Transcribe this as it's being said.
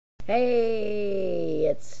Hey,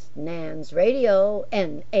 it's NANS Radio,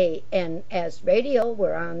 NANS Radio.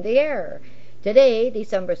 We're on the air. Today,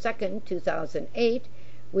 December 2nd, 2008,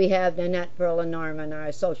 we have Nanette, Pearl, and Norman,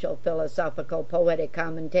 our social, philosophical, poetic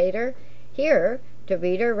commentator, here to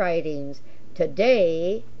read her writings.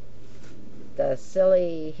 Today, the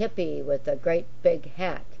silly hippie with the great big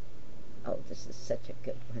hat. Oh, this is such a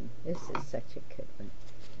good one. This is such a good one.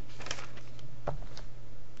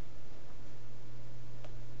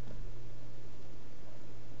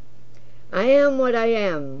 I am what I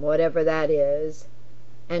am, whatever that is,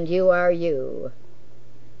 and you are you.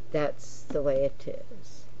 That's the way it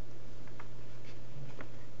is.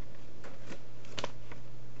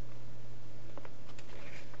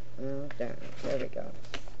 Oh, darn. There we go.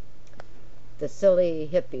 The silly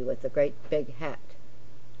hippie with the great big hat.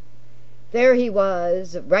 There he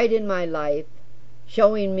was, right in my life,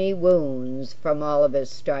 showing me wounds from all of his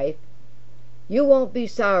strife. You won't be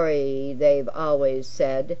sorry, they've always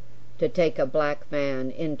said, to take a black man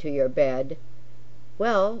into your bed.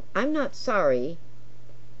 Well, I'm not sorry,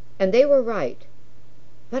 and they were right,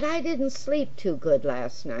 but I didn't sleep too good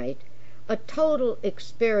last night. A total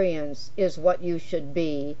experience is what you should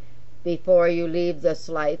be before you leave this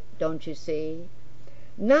life, don't you see?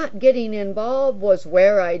 Not getting involved was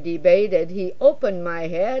where I debated. He opened my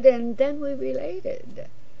head, and then we related.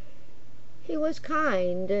 He was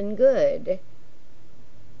kind and good,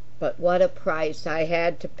 but what a price I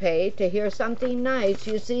had to pay to hear something nice.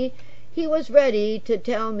 You see, he was ready to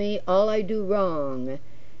tell me all I do wrong,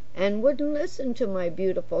 and wouldn't listen to my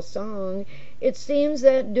beautiful song. It seems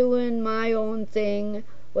that doing my own thing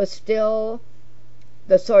was still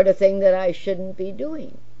the sort of thing that I shouldn't be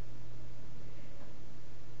doing.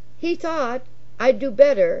 He thought I'd do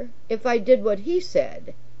better if I did what he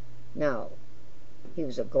said. Now, he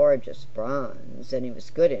was a gorgeous bronze, and he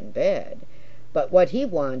was good in bed, but what he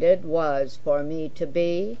wanted was for me to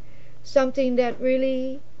be something that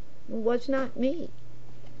really was not me.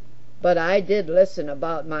 But I did listen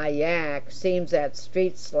about my yak. Seems that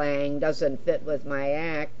street slang doesn't fit with my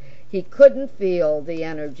act. He couldn't feel the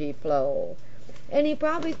energy flow, and he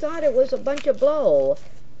probably thought it was a bunch of blow.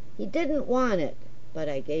 He didn't want it, but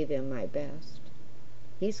I gave him my best.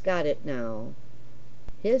 He's got it now.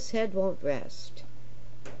 His head won't rest.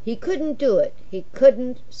 He couldn't do it. He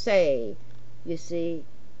couldn't say. You see,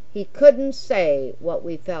 he couldn't say what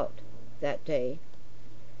we felt that day.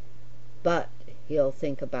 But he'll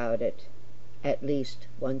think about it at least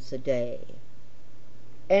once a day.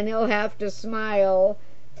 And he'll have to smile.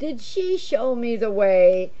 Did she show me the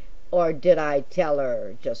way, or did I tell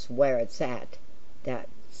her just where it's at? That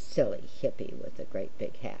silly hippie with the great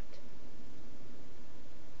big hat.